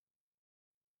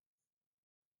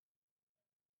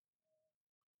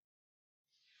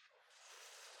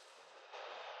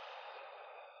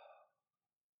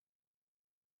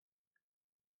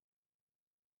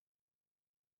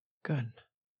 Good.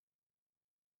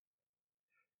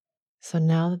 So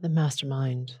now that the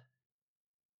mastermind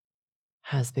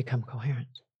has become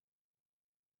coherent,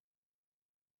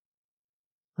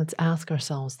 let's ask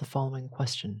ourselves the following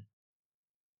question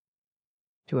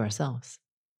to ourselves.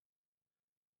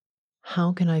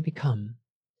 How can I become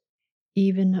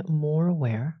even more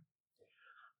aware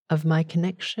of my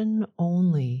connection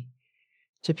only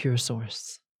to pure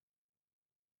source?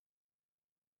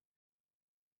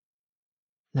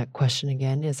 That question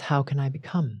again is, how can I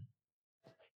become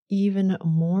even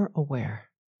more aware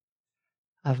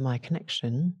of my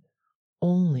connection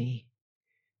only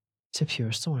to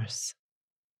pure source?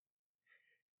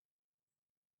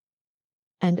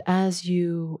 And as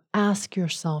you ask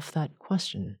yourself that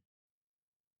question,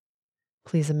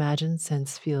 please imagine,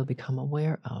 sense, feel, become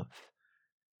aware of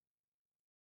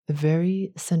the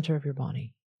very center of your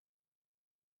body.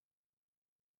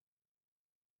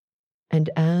 And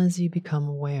as you become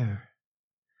aware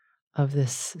of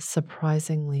this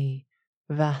surprisingly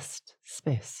vast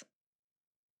space,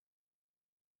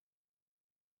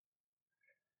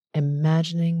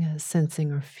 imagining,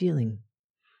 sensing, or feeling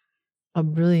a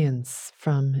brilliance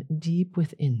from deep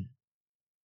within,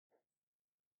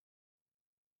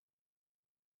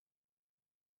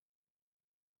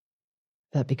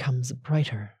 that becomes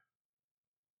brighter.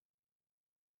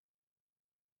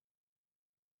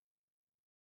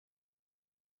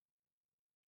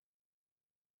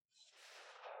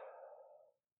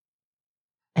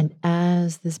 And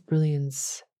as this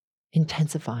brilliance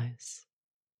intensifies,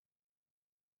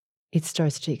 it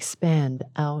starts to expand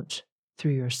out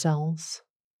through your cells,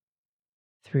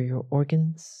 through your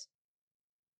organs,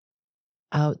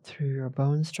 out through your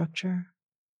bone structure,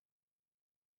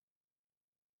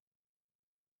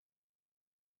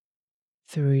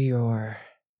 through your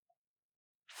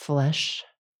flesh,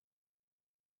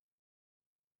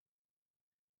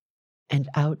 and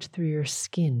out through your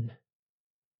skin,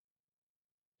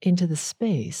 into the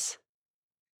space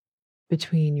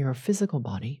between your physical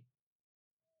body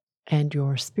and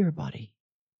your spirit body,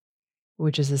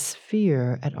 which is a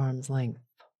sphere at arm's length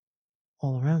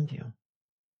all around you.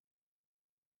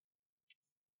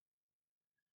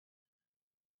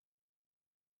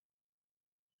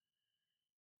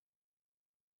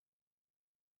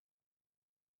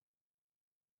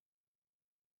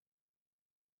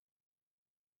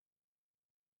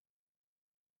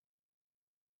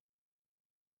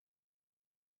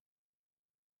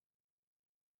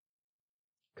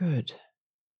 Good.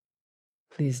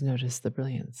 Please notice the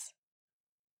brilliance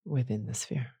within the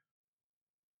sphere.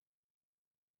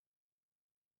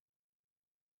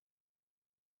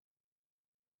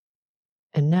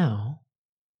 And now,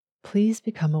 please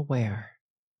become aware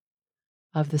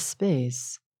of the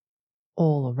space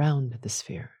all around the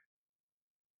sphere.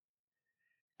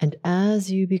 And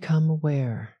as you become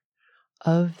aware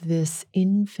of this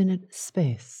infinite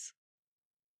space,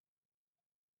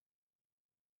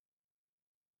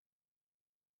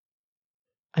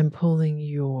 I'm pulling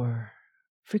your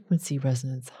frequency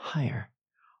resonance higher,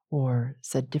 or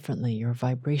said differently, your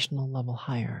vibrational level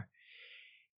higher,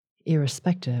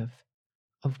 irrespective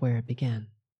of where it began.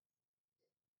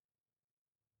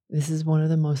 This is one of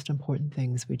the most important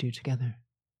things we do together.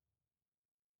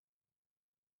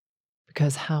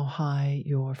 Because how high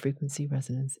your frequency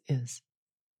resonance is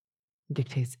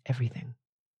dictates everything.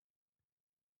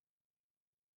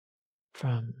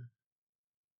 From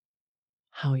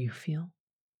how you feel,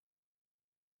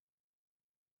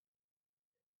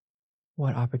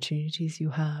 what opportunities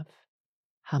you have,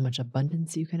 how much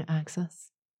abundance you can access,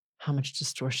 how much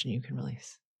distortion you can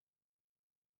release.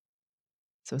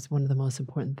 So it's one of the most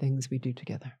important things we do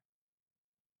together.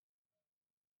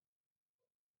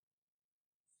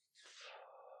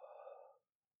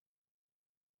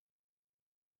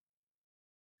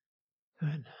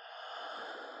 Good.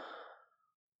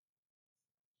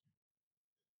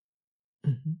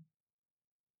 Mm-hmm.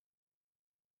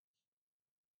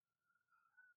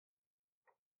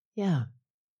 Yeah.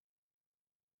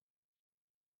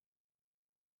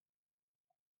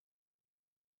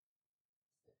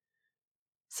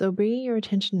 So bringing your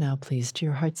attention now, please, to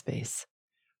your heart space,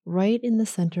 right in the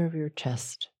center of your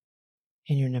chest,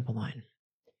 in your nipple line,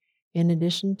 in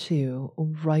addition to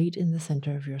right in the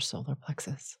center of your solar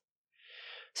plexus.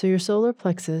 So your solar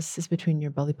plexus is between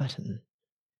your belly button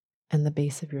and the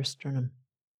base of your sternum.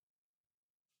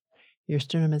 Your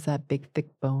sternum is that big,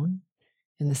 thick bone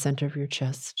in the center of your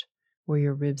chest where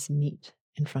your ribs meet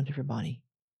in front of your body.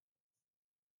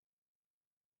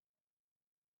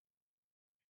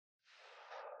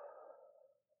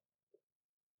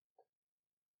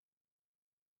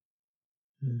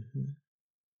 Mm-hmm.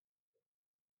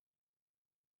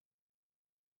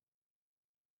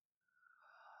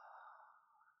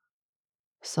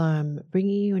 So I'm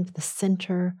bringing you into the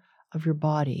center of your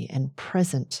body and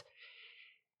present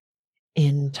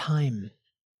in time.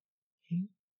 Okay?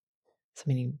 So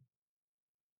meaning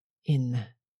in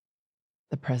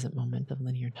the present moment of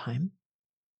linear time.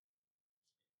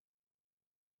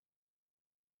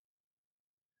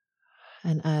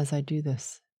 And as I do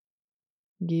this,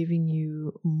 giving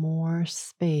you more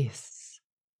space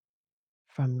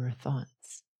from your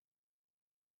thoughts.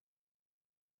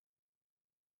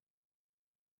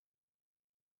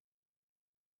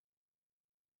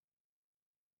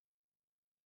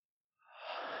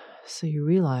 So you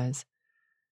realize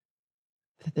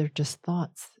that they're just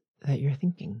thoughts that you're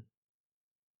thinking.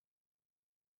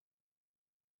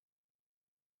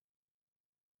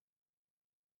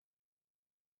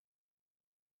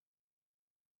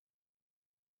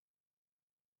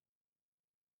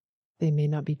 They may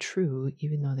not be true,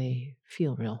 even though they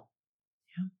feel real.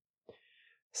 Yeah.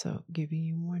 So giving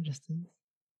you more distance.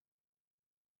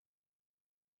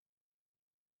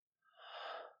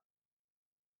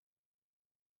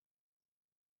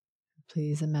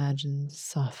 Please imagine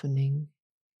softening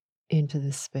into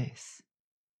this space,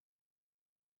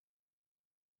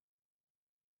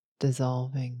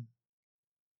 dissolving,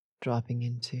 dropping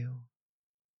into,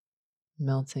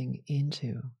 melting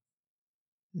into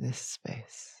this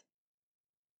space.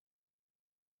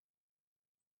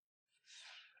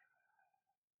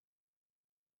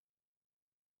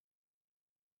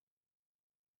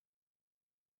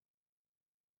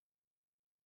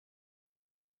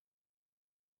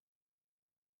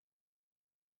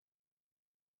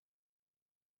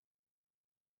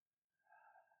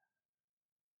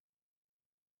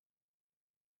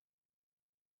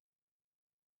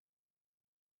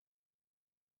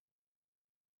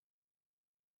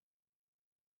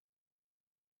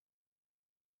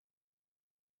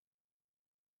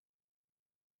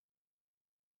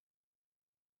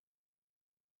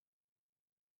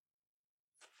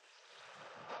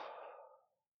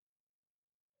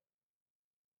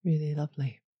 Really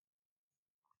lovely.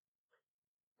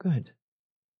 Good.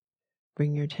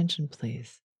 Bring your attention,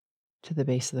 please, to the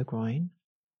base of the groin,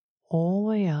 all the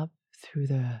way up through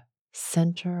the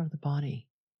center of the body,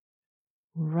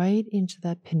 right into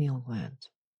that pineal gland,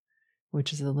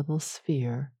 which is a little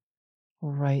sphere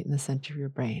right in the center of your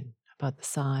brain, about the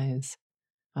size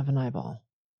of an eyeball.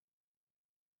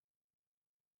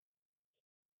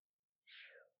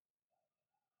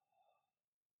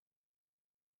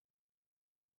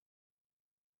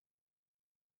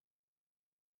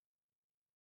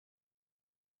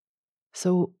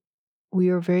 So we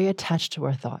are very attached to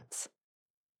our thoughts.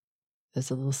 There's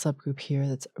a little subgroup here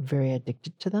that's very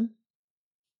addicted to them.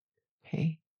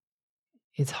 Okay.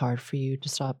 It's hard for you to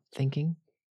stop thinking.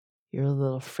 You're a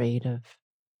little afraid of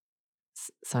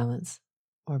silence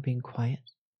or being quiet.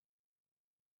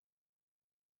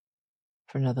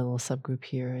 For another little subgroup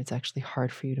here, it's actually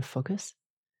hard for you to focus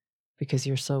because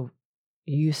you're so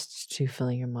used to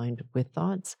filling your mind with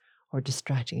thoughts or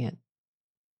distracting it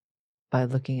by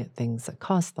looking at things that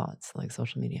cause thoughts like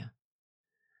social media.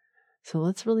 So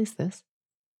let's release this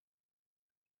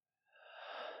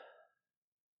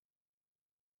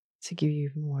to give you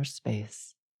even more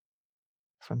space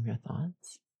from your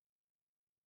thoughts.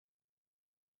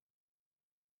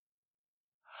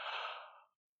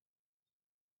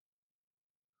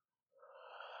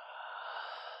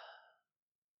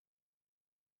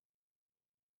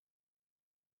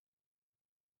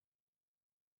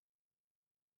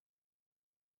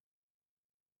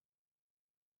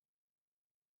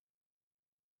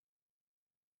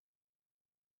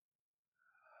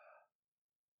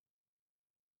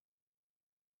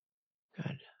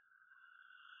 Good.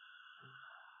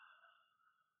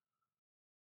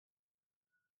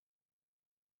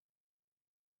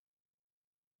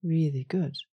 Really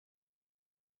good.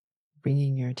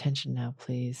 Bringing your attention now,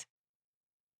 please,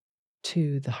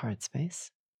 to the heart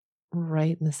space,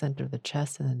 right in the center of the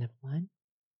chest and the nipple line.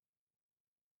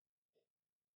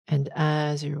 And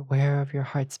as you're aware of your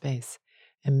heart space,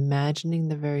 imagining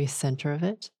the very center of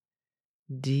it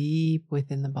deep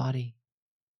within the body.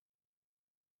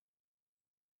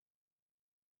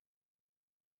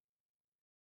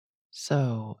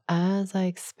 So, as I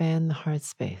expand the heart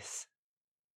space,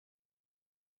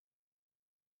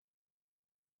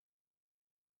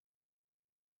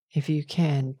 if you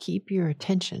can, keep your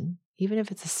attention, even if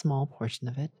it's a small portion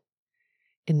of it,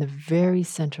 in the very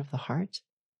center of the heart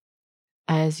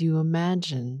as you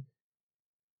imagine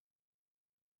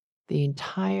the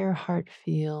entire heart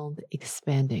field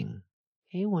expanding.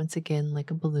 Okay, once again,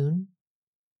 like a balloon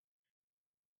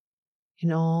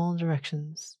in all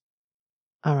directions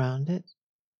around it.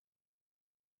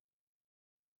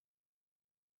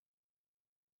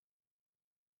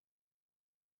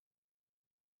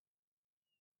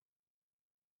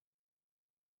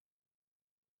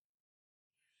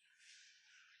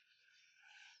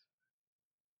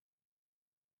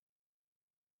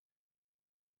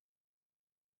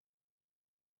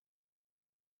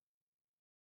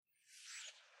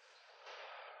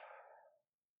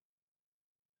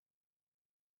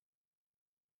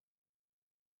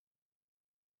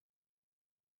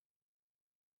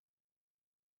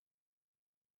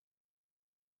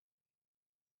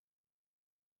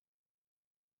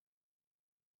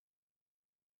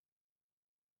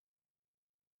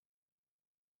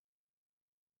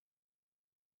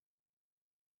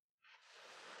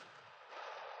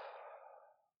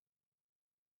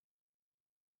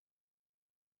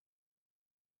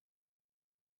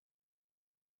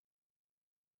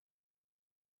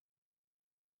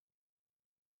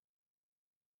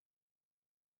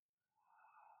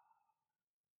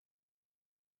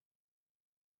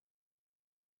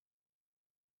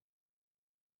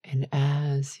 And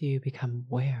as you become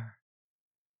aware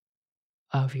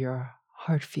of your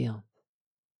heart field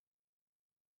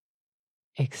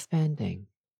expanding,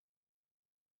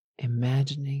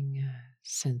 imagining,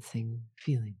 sensing,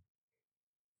 feeling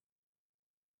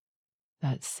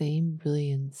that same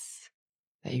brilliance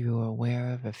that you were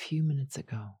aware of a few minutes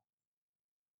ago,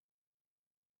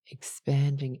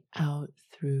 expanding out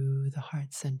through the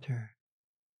heart center.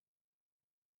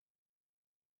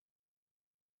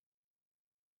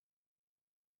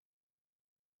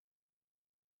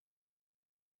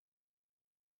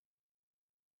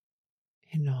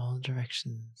 In all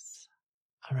directions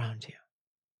around you.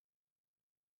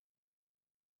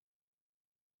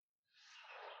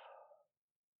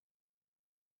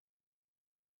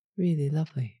 Really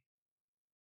lovely.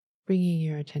 Bringing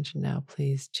your attention now,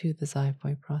 please, to the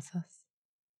xiphoid process.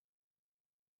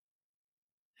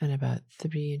 And about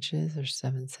 3 inches or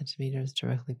 7 centimeters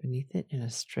directly beneath it in a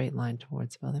straight line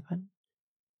towards the belly button.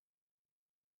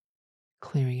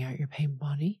 Clearing out your pain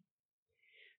body,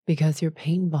 because your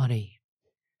pain body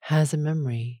has a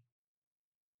memory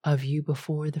of you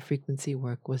before the frequency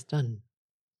work was done.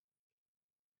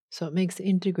 So it makes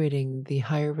integrating the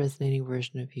higher resonating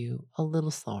version of you a little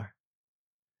slower.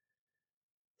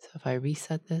 So if I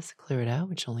reset this, clear it out,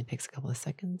 which only takes a couple of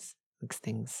seconds, makes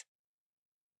things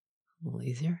a little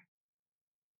easier.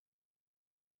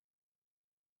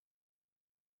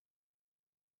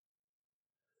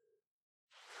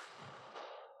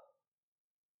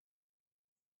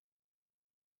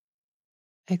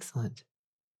 Excellent.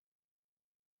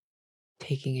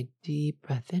 Taking a deep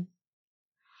breath in,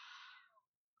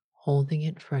 holding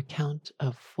it for a count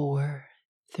of 4,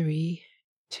 3,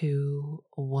 2,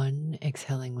 1,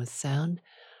 exhaling with sound.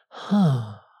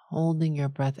 Holding your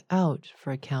breath out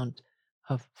for a count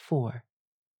of 4,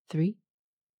 3,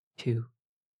 2,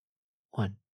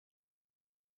 1.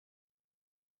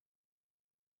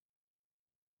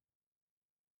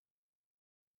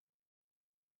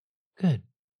 Good.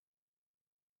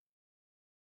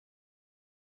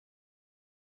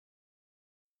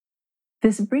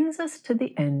 This brings us to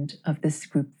the end of this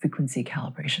group frequency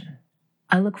calibration.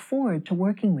 I look forward to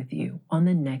working with you on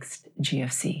the next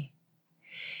GFC.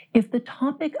 If the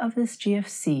topic of this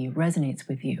GFC resonates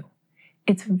with you,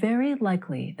 it's very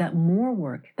likely that more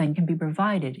work than can be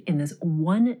provided in this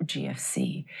one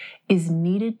GFC is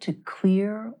needed to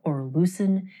clear or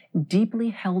loosen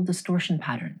deeply held distortion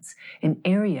patterns in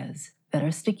areas that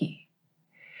are sticky.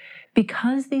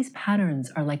 Because these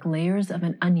patterns are like layers of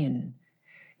an onion,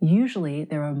 usually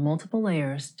there are multiple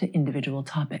layers to individual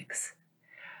topics.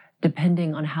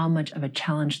 Depending on how much of a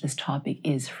challenge this topic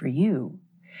is for you,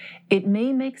 it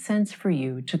may make sense for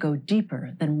you to go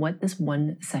deeper than what this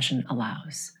one session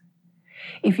allows.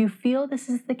 If you feel this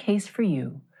is the case for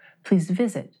you, please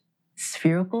visit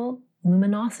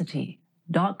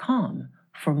sphericalluminosity.com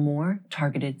for more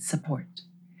targeted support.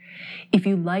 If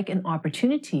you'd like an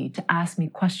opportunity to ask me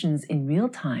questions in real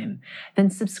time, then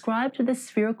subscribe to the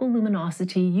Spherical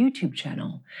Luminosity YouTube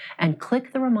channel and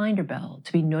click the reminder bell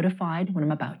to be notified when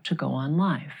I'm about to go on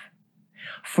live.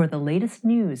 For the latest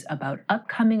news about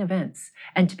upcoming events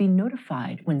and to be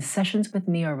notified when sessions with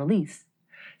me are released,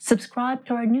 subscribe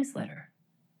to our newsletter.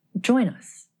 Join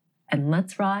us and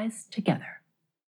let's rise together.